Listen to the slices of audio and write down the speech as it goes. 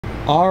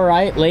All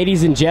right,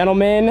 ladies and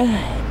gentlemen,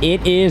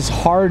 it is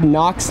Hard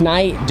Knox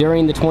night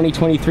during the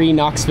 2023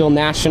 Knoxville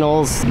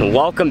Nationals.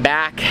 Welcome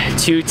back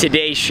to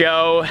today's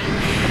show.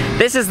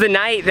 This is the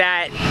night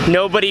that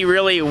nobody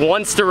really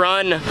wants to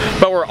run,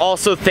 but we're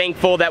also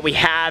thankful that we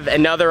have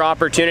another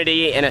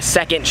opportunity and a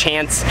second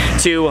chance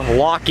to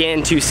lock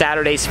into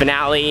Saturday's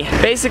finale.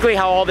 Basically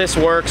how all this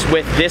works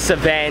with this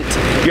event,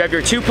 you have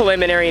your 2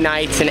 preliminary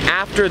nights, and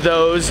after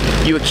those,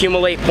 you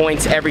accumulate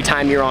points every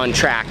time you're on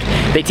track.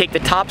 They take the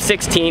top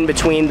 16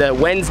 between the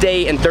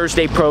Wednesday and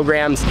Thursday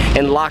programs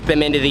and lock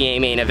them into the A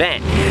main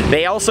event.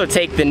 They also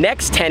take the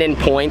next 10 in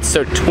points,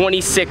 so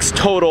 26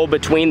 total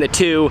between the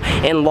 2,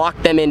 and lock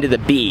them into the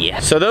B.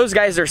 So those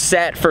guys are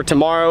set for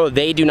tomorrow.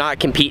 They do not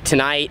compete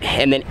tonight,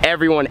 and then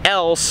everyone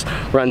else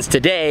runs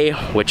today,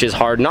 which is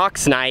Hard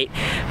Knox night,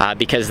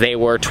 because they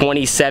were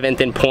 27th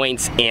in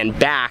points and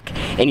back,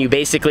 and you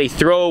basically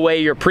throw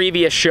away your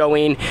previous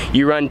showing,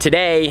 you run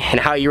today, and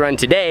how you run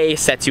today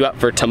sets you up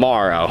for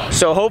tomorrow.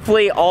 So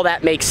hopefully all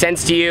that makes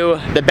sense to you.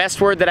 The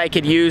best word that I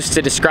could use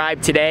to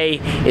describe today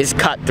is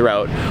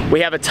cutthroat.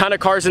 We have a ton of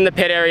cars in the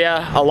pit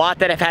area, a lot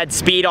that have had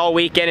speed all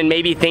weekend, and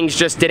maybe things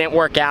just didn't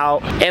work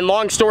out. And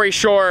long story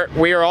short,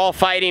 we are all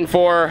fighting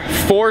for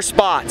 4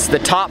 spots, the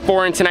top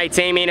 4 in tonight's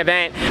A main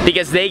event,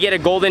 because they get a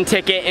golden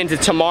ticket into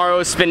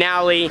tomorrow's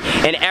finale,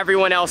 and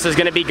everyone else is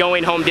going to be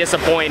going home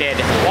disappointed.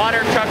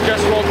 Water truck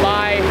just rolled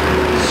by.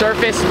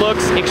 Surface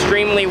looks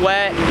extremely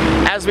wet.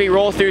 As we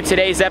roll through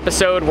today's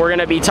episode, we're going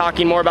to be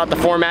talking more about the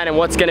format and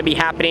what's going to be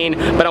happening,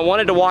 but I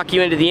wanted to walk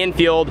you into the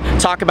infield,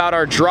 talk about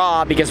our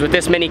draw, because with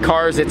this many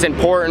cars, it's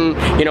important,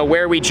 you know,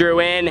 where we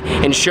drew in,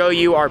 and show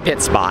you our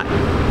pit spot.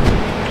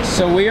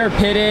 So we are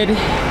pitted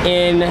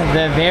in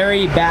the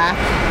very back,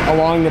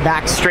 along the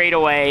back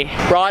straightaway.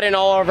 Brought in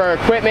all of our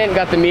equipment,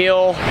 got the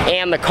mule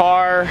and the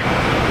car.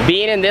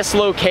 Being in this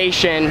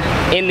location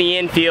in the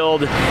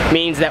infield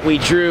means that we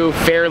drew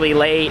fairly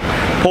late.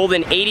 Pulled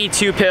an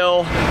 82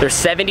 pill. There's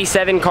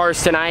 77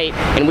 cars tonight,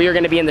 and we are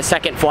going to be in the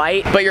second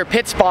flight. But your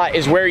pit spot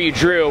is where you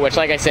drew, which,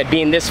 like I said,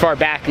 being this far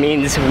back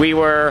means we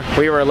were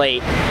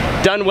late.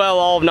 Done well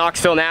all of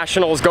Knoxville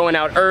Nationals, going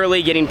out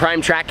early, getting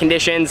prime track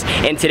conditions,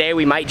 and today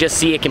we might just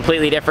see a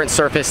completely different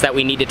surface that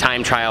we need to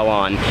time trial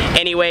on.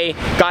 Anyway,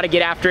 gotta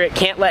get after it.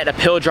 Can't let a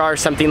pill draw or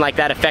something like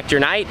that affect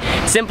your night.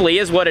 Simply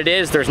is what it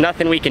is. There's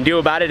nothing we can do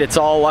about it. It's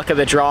all luck of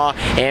the draw,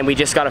 and we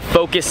just gotta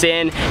focus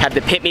in, have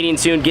the pit meeting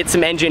soon, get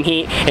some engine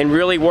heat, and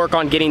really work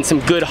on getting some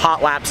good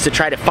hot laps to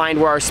try to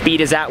find where our speed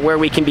is at, where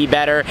we can be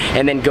better,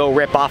 and then go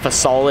rip off a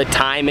solid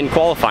time in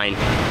qualifying.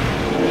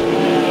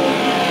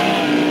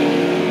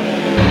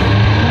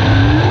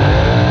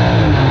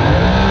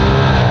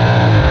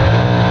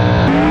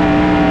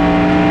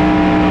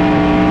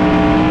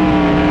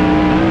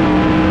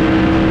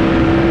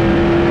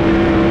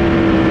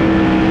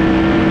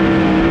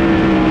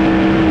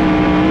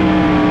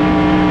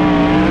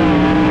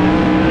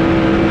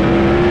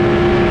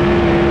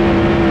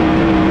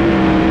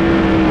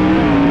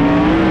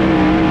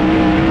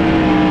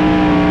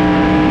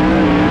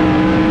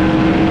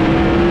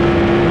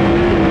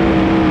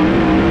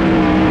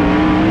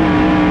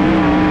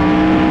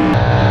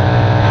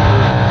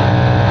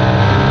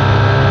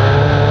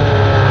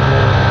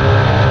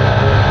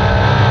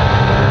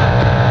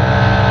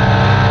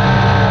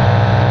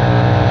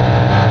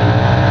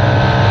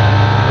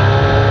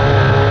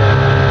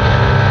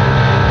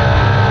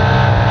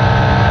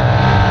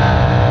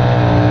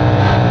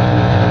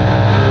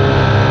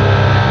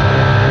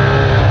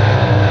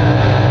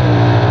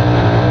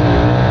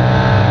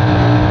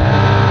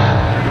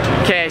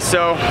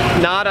 So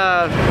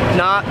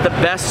not the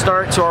best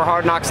start to our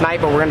Hard Knox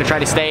night, but we're going to try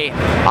to stay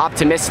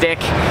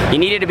optimistic. You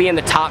needed to be in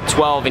the top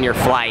 12 in your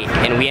flight,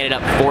 and we ended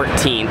up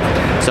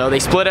 14th. So they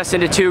split us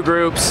into 2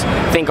 groups.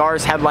 I think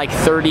ours had like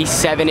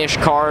 37-ish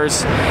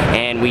cars,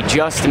 and we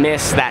just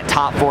missed that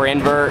top 4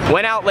 invert.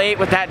 Went out late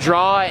with that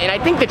draw, and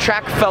I think the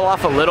track fell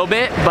off a little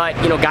bit, but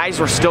you know, guys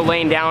were still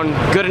laying down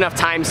good enough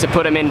times to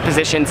put them in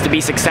positions to be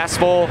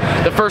successful.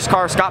 The first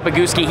car, Scott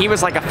Boguski, he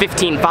was like a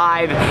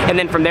 15.5, and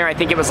then from there I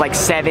think it was like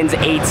 7s,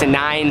 8s, and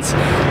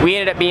 9s. We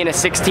ended up being a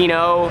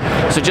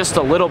 16.0, so just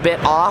a little bit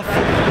off.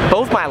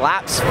 Both my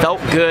laps felt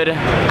good.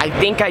 I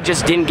think I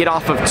just didn't get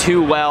off of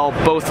too well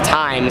both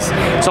times.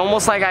 It's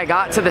almost like I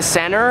got to the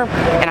center,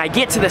 and I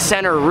get to the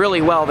center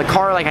really well. The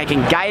car, like I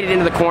can guide it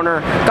into the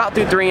corner, got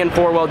through 3 and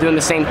 4 while doing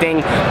the same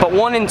thing, but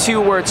 1 and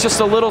 2 where it's just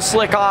a little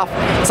slick off,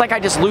 it's like I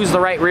just lose the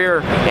right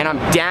rear and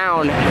I'm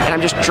down, and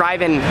I'm just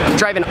driving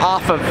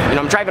off of, you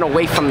know, I'm driving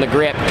away from the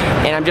grip,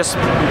 and I'm just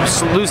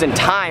losing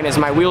time as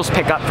my wheels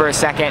pick up for a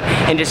second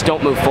and just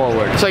don't move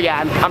forward. So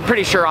yeah, I'm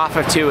pretty sure off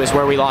of 2 is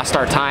where we lost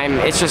our time.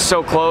 It's just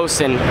so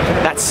close, and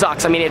that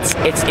sucks. I mean, it's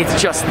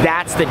just,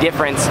 that's the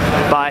difference.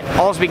 But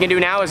all we can do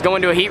now is go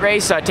into a heat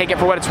race, take it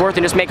for what it's worth,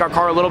 and just make our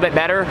car a little bit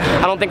better.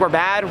 I don't think we're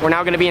bad. We're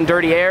now going to be in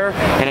dirty air,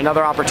 and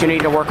another opportunity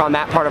to work on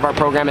that part of our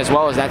program as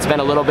well, as that's been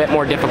a little bit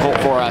more difficult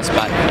for us.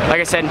 But like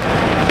I said,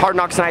 Hard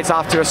Knox night's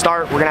off to a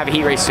start. We're going to have a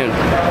heat race soon.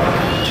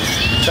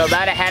 So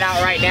about to head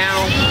out right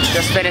now,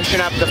 just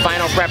finishing up the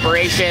final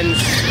preparations.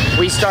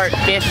 We start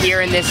 5th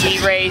here in this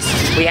heat race.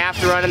 We have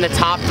to run in the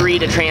top 3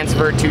 to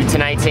transfer to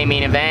tonight's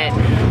main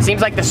event.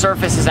 Seems like the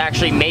surface is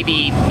actually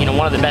maybe, you know,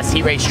 one of the best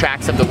heat race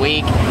tracks of the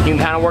week. You can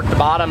kind of work the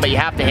bottom, but you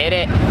have to hit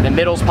it. The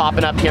middle's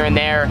popping up here and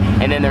there,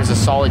 and then there's a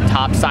solid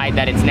top side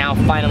that it's now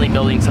finally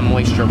building some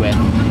moisture with.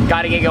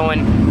 Got to get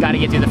going, got to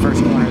get through the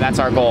first corner. That's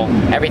our goal.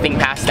 Everything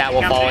past that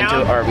will fall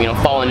into, or you know,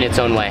 fall in its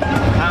own way.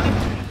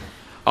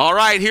 All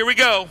right, here we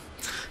go.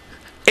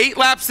 8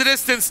 laps of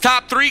distance,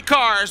 top 3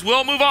 cars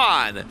will move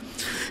on.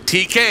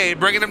 TK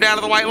bringing them down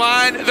to the white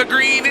line. The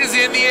green is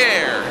in the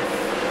air.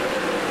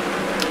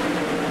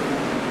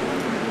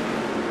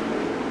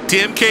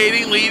 Tim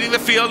Kading leading the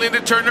field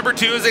into turn number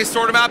 2 as they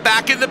sort them out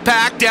back in the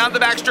pack. Down the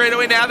back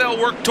straightaway now, they'll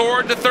work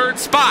toward the 3rd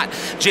spot.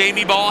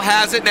 Jamie Ball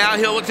has it now.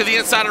 He'll look to the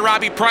inside of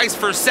Robbie Price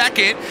for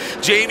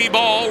 2nd. Jamie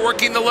Ball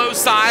working the low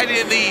side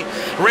in the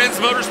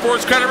Renz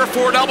Motorsports car number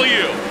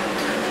 4W.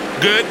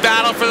 Good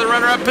battle for the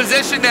runner-up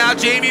position now.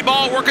 Jamie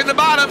Ball working the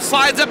bottom,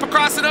 slides up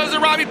across the nose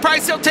of Robbie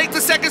Price. He'll take the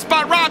 2nd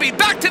spot. Robbie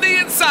back to the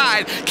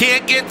inside.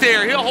 Can't get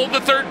there. He'll hold the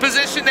 3rd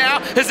position now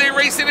as they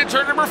race into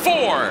turn number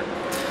 4.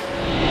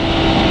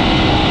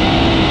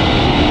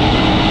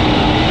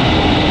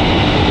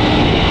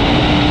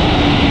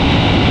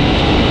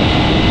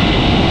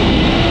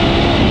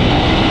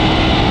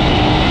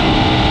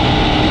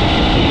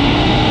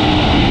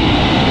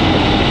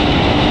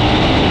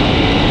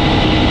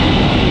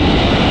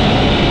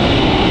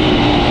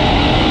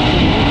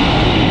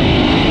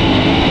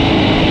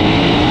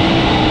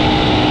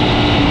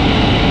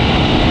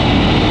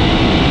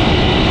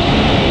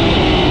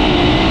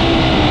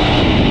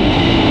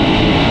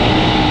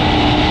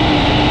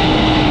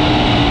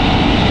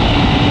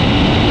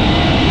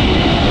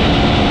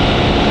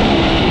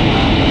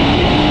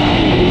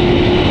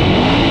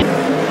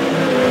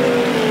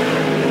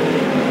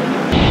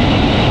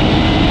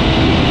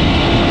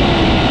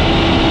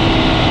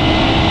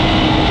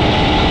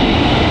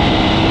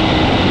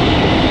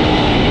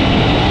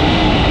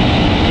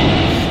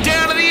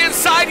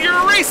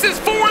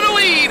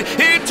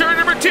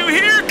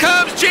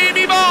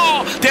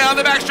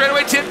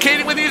 Tim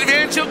Kading with the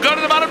advantage. He'll go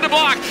to the bottom to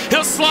block.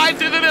 He'll slide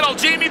through the middle.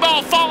 Jamie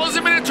Ball follows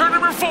him into turn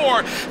number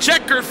 4.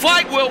 Checkered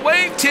flag will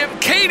wave. Tim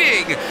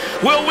Kading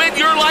will win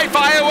Your Life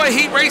Iowa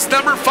heat race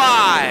number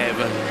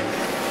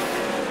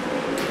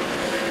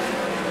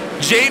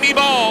 5. Jamie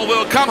Ball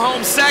will come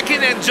home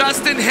 2nd, and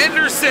Justin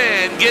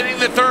Henderson getting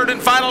the 3rd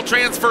and final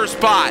transfer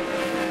spot.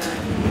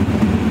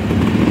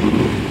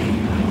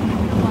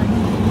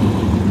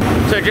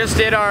 So just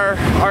did our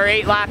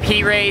 8-lap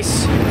heat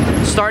race.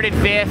 Started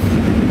 5th.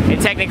 It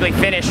technically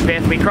finished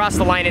 5th. We crossed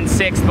the line in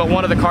 6th, but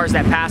one of the cars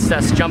that passed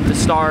us jumped the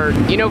start.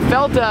 You know,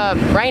 felt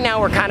right now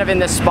we're kind of in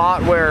this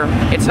spot where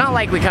it's not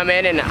like we come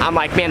in and I'm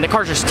like, man, the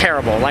car's just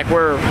terrible. Like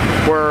we're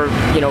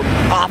you know,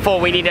 awful.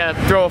 We need to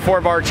throw a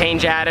 4-bar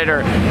change at it,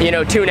 or you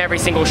know, tune every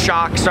single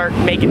shock, start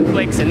making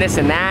clicks and this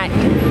and that.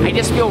 I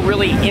just feel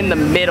really in the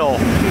middle.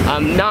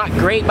 Not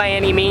great by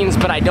any means,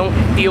 but I don't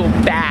feel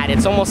bad.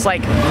 It's almost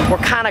like we're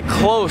kind of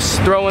close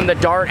throwing the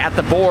dart at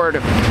the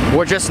board.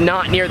 We're just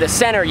not near the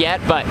center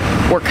yet, but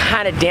we're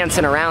kind of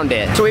dancing around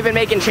it. So we've been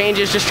making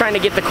changes, just trying to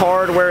get the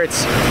car to where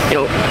it's, you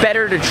know,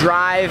 better to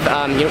drive,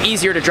 you know,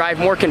 easier to drive,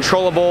 more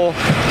controllable,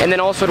 and then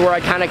also to where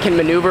I kind of can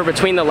maneuver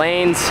between the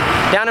lanes.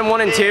 Down in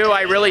 1 and 2,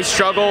 I really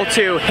struggle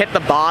to hit the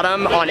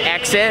bottom on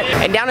exit,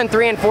 and down in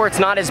 3 and 4, it's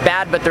not as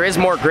bad, but there is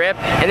more grip.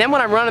 And then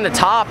when I'm running the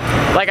top,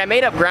 like I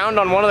made up ground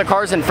on one of the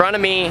cars in front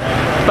of me,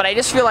 but I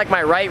just feel like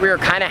my right rear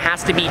kind of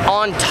has to be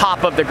on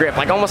top of the grip,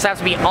 like almost has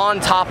to be on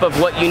top of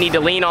what you need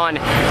to lean on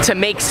to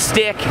make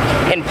stick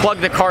and plug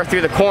the car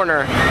through the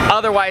corner.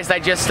 Otherwise,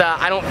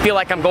 I don't feel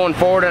like I'm going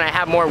forward, and I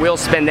have more wheel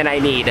spin than I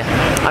need.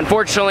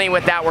 Unfortunately,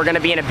 with that, we're going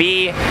to be in a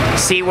B,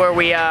 see where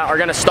we are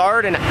going to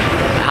start, and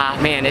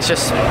man, it's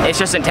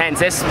just intense.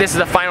 This is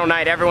the final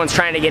night. Everyone's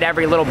trying to get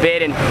every little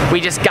bit, and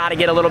we just got to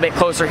get a little bit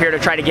closer here to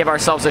try to give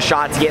ourselves a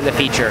shot to get in the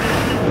feature.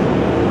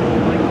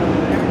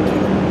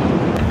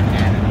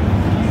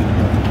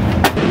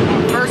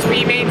 First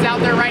B-mains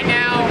out there right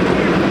now.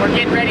 We're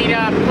getting ready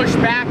to push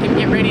back and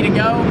get ready to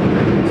go.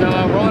 So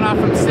rolling off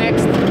from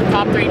 6th,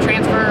 top 3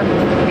 transfer.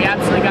 We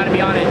absolutely got to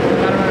be on it.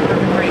 Got to run a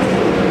perfect race.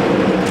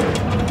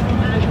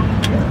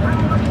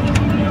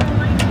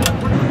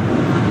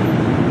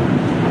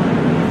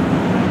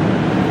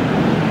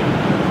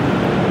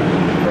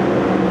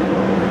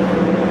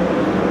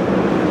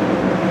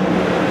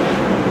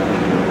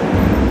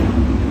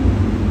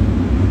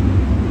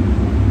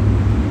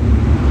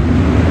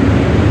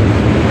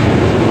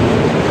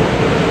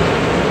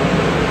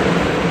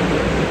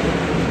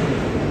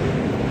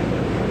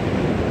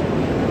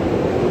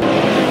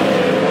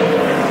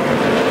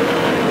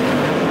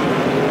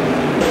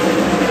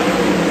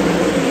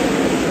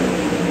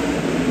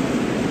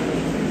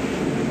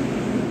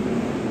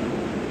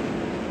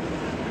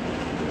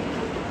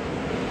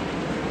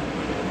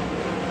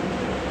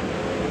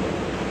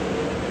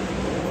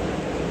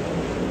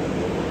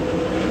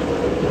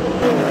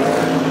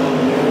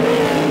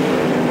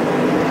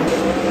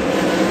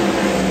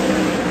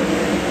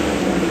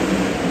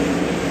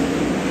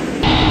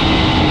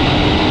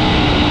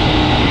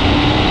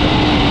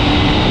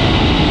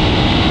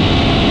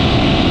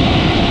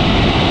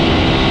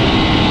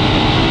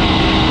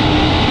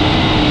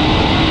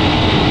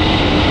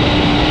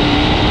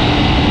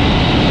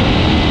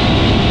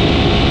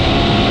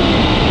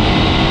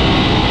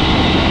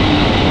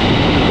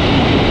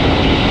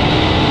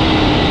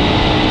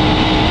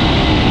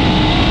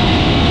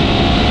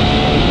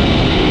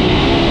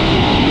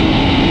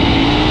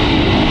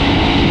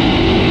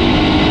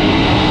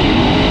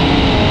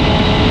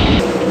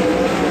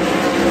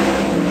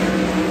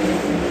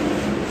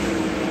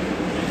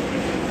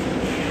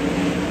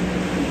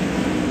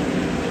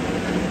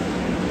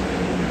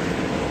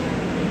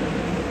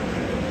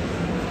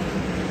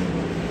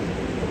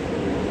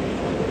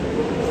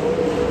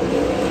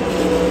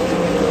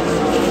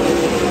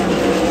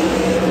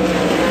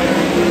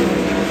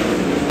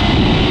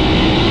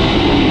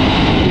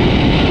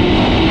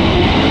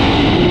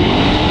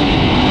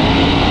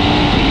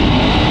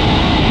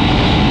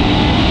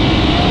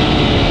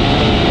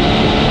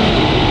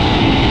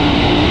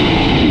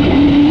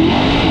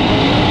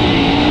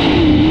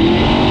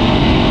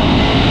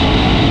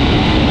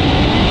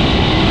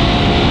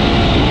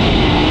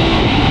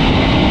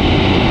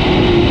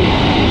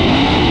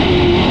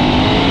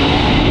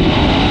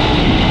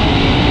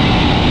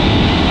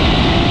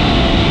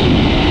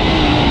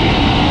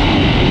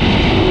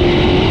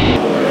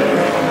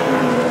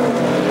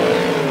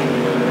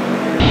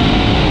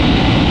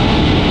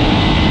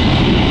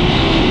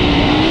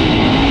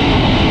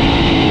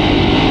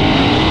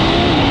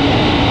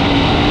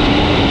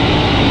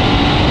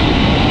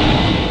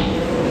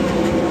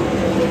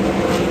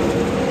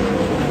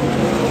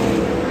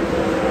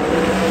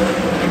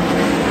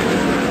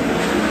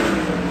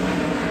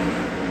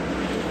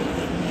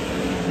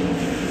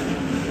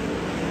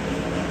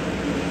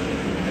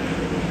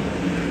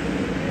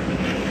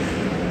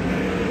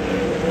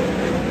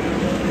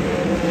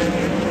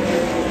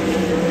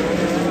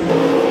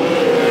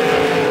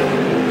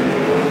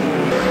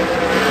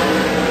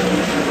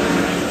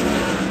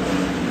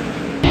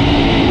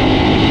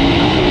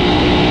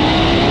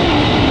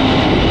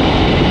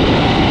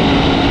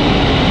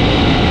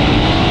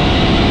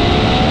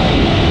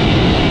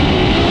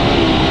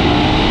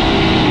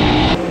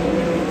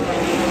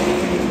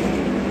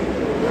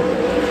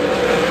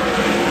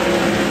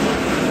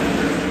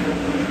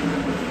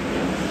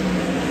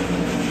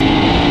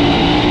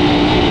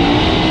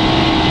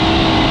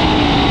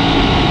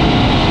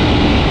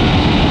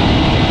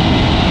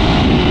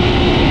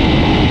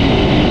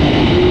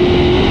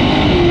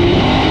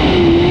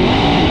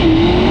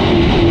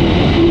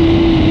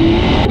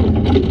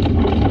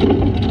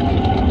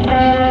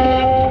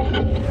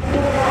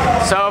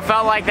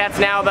 like that's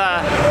now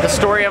the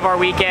story of our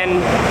weekend.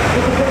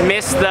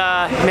 Missed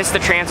the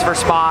transfer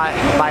spot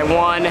by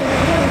 1.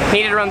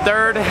 Needed to run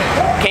 3rd,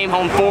 came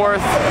home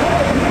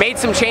 4th. Made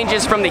some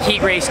changes from the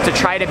heat race to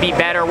try to be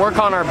better, work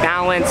on our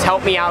balance,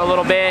 help me out a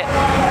little bit.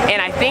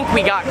 And I think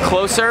we got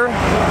closer,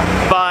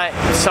 but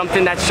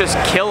something that's just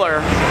killer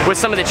with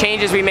some of the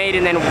changes we made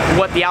and then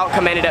what the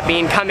outcome ended up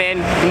being. Come in,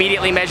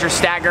 immediately measure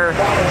stagger,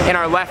 and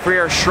our left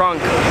rear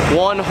shrunk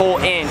 1 whole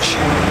inch,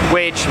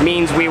 which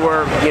means we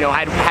were,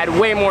 had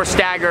way more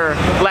stagger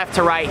left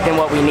to right than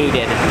what we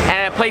needed. And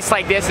at a place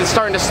like this, it's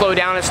starting to slow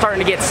down, it's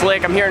starting to get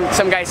slick. I'm hearing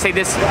some guys say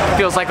this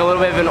feels like a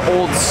little bit of an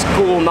old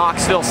school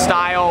Knoxville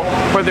style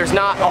where there's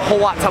not a whole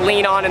lot to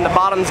lean on and the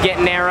bottom's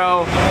getting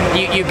narrow.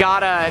 You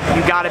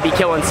gotta be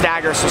killing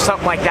stagger, so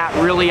something like that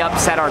really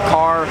upset our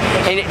car.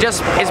 And it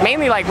just is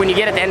mainly like when you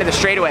get at the end of the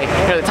straightaway,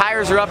 the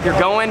tires are up, you're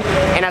going,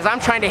 and as I'm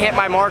trying to hit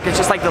my mark, it's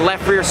just like the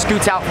left rear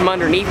scoots out from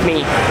underneath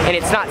me and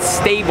it's not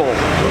stable.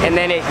 And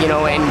then it,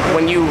 and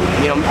when you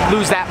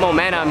lose that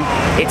momentum,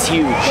 it's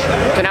huge.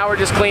 So now we're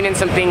just cleaning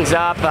some things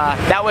up.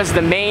 That was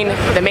the main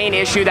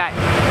issue, that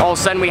all of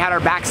a sudden we had our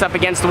backs up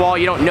against the wall.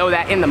 You don't know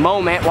that in the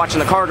moment watching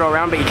the car go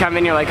around, but you come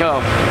in, you're like,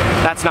 oh,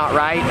 that's not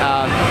right.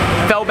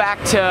 Fell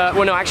back to,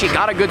 well no, actually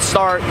got a good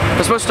start.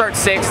 Was supposed to start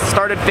 6th,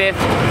 started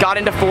 5th, got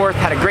into 4th,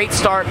 had a great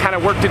start, kind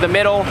of worked through the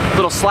middle,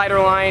 little slider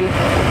line,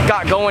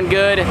 got going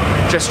good.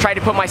 Just tried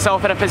to put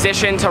myself in a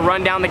position to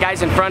run down the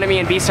guys in front of me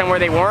and be somewhere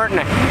they weren't,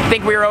 and I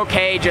think we were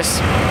okay,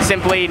 just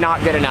simply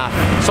not good enough.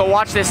 So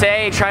watch this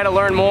A, try to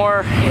learn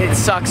more. It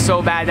sucks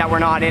so bad that we're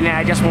not in it.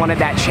 I just wanted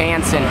that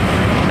chance, and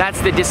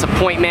that's the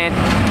disappointment.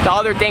 The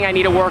other thing I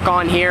need to work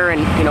on here,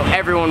 and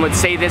everyone would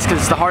say this because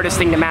it's the hardest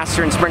thing to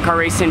master in sprint car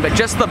racing, but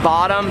just the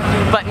bottom,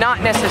 but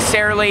not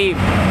necessarily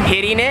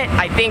hitting it.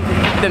 I think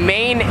the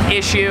main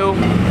issue,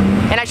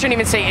 and I shouldn't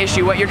even say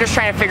issue, what you're just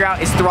trying to figure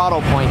out is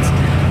throttle points.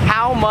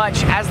 How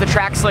much, as the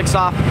track slicks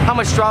off, how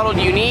much throttle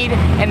do you need,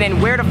 and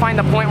then where to find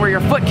the point where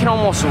your foot can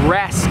almost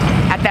rest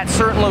at that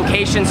certain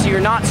location so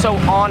you're not so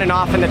on and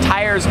off and the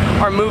tires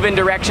are moving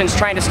directions,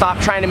 trying to stop,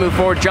 trying to move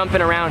forward,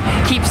 jumping around,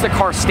 keeps the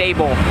car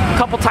stable. A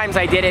couple times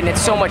I did it and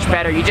it's so much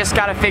better. You just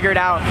gotta figure it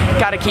out,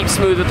 gotta keep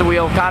smooth with the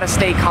wheel, gotta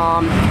stay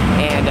calm,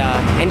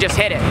 and just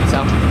hit it.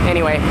 So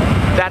anyway,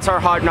 that's our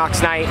Hard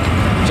Knocks night.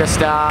 Just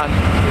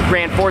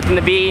ran 4th in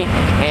the B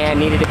and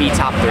needed to be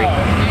top 3.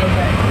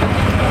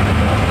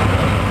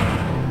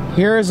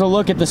 Here is a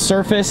look at the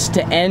surface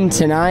to end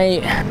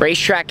tonight.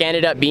 Racetrack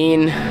ended up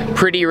being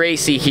pretty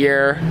racy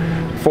here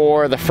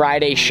for the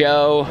Friday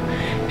show.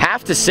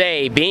 Have to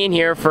say, being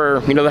here for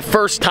the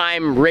first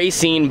time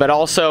racing, but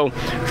also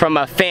from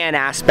a fan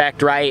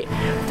aspect, right?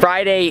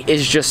 Friday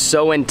is just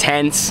so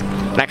intense,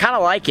 and I kind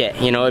of like it.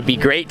 It'd be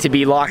great to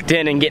be locked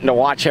in and getting to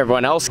watch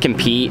everyone else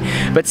compete,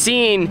 but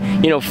seeing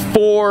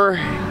 4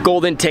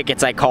 golden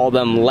tickets, I call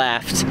them,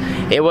 left,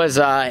 it was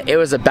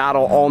a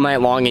battle all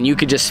night long, and you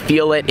could just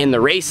feel it in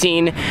the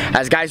racing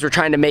as guys were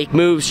trying to make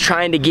moves,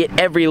 trying to get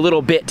every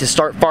little bit to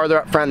start farther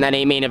up front in that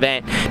A main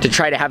event to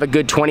try to have a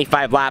good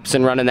 25 laps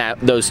and running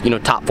those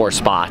top 4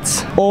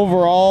 spots.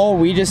 Overall,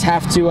 we just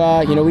have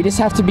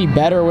to be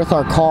better with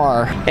our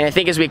car. And I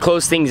think as we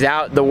close things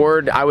out, the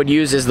word I would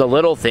use is the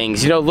little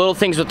things. Little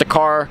things with the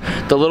car,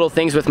 the little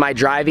things with my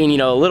driving,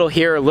 a little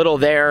here, a little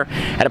there.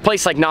 At a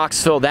place like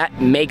Knoxville,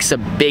 that makes a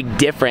big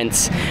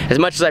difference. As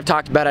much as I've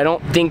talked about, I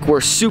don't think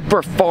we're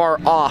super far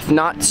off,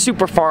 not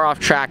super far off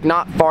track,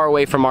 not far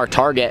away from our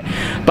target,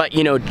 but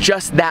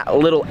just that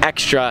little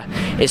extra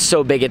is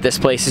so big at this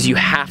place, is you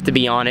have to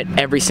be on it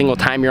every single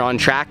time you're on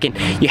track, and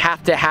you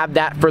have to have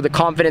that for the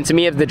confidence in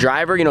me of the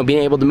driver,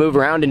 being able to move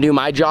around and do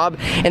my job,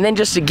 and then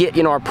just to get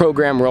our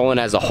program rolling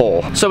as a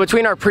whole. So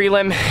between our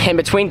prelim and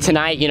between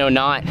tonight,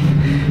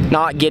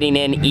 not getting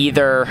in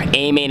either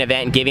A main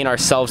event and giving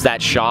ourselves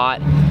that shot,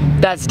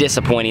 that's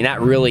disappointing.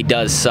 That really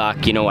does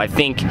suck. I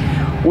think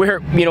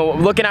we're,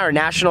 looking at our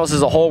nationals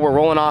as a whole, we're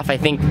rolling off. I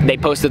think they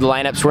posted the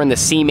lineups. We're in the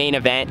C main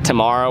event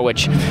tomorrow,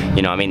 which,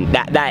 I mean,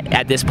 that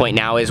at this point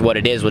now is what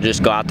it is. We'll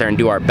just go out there and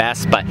do our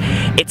best. But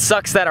it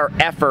sucks that our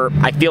effort,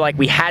 I feel like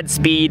we had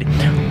speed.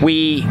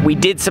 We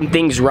did some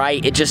things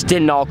right. It just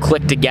didn't all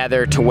click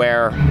together to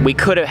where we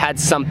could have had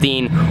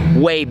something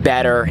way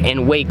better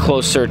and way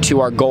closer to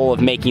our goal of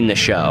making the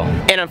show.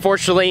 And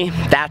unfortunately,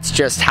 that's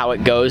just how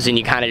it goes, and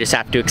you kind of just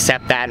have to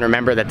accept that and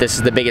remember that this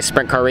is the biggest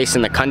sprint car race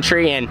in the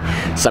country, and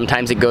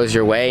sometimes it goes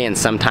your way and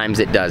sometimes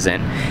it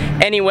doesn't.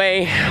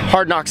 Anyway,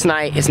 Hard Knocks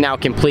night is now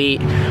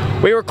complete.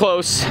 We were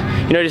close,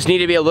 just need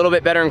to be a little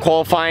bit better in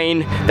qualifying.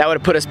 That would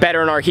have put us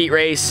better in our heat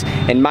race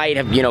and might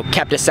have,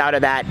 kept us out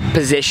of that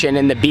position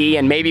in the B,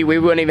 and maybe we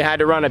wouldn't even had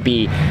to run a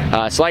B.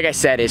 So like I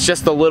said, it's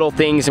just the little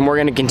things, and we're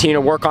gonna continue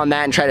to work on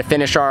that and try to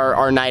finish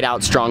our night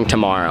out strong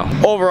tomorrow.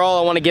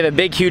 Overall, I wanna give a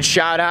big, huge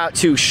shout out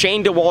to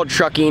Shane DeWald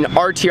Trucking,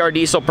 RTR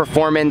Diesel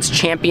Performance,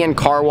 Champion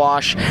Car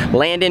Wash,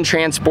 Landon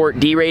Transport,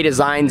 D-Ray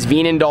Designs,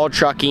 Veenendahl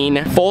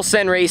Trucking, Full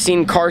Send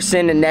Racing,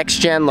 Carson and Next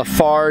Gen,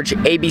 Lafarge,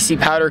 ABC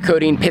Powder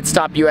Coating, Pit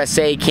Stop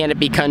USA,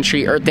 Canopy Country,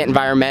 Industry, Earth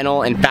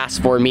Environmental, and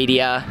Fast 4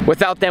 Media.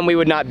 Without them, we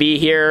would not be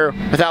here.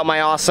 Without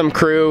my awesome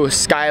crew,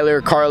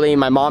 Skylar, Carly,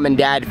 my mom and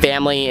dad,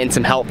 family, and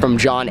some help from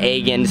John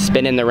Agan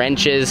spinning the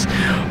wrenches.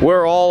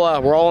 We're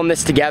all in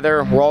this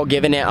together. We're all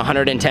giving it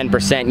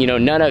 110%. You know,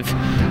 none of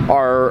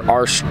our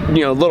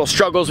little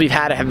struggles we've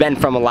had have been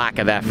from a lack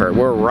of effort.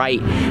 We're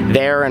right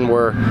there, and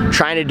we're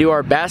trying to do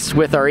our best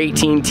with our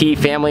 18T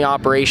family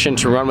operation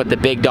to run with the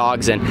big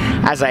dogs. And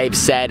as I've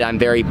said, I'm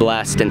very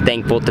blessed and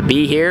thankful to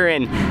be here,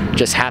 and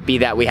just happy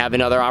that we have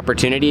another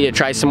opportunity to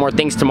try some more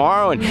things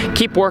tomorrow and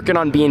keep working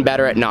on being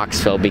better at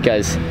Knoxville,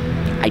 because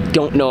I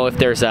don't know if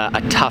there's a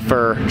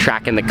tougher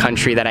track in the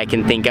country that I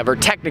can think of, or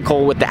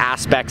technical with the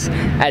aspects,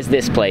 as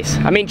this place.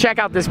 I mean, check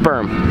out this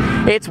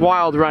berm. It's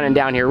wild running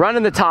down here.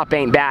 Running the top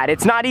ain't bad.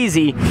 It's not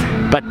easy,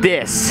 but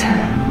this,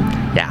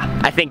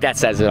 yeah, I think that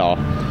says it all.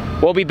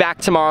 We'll be back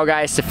tomorrow,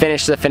 guys, to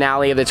finish the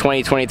finale of the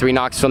 2023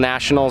 Knoxville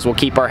Nationals. We'll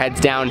keep our heads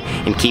down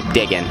and keep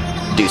digging.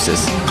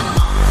 Deuces.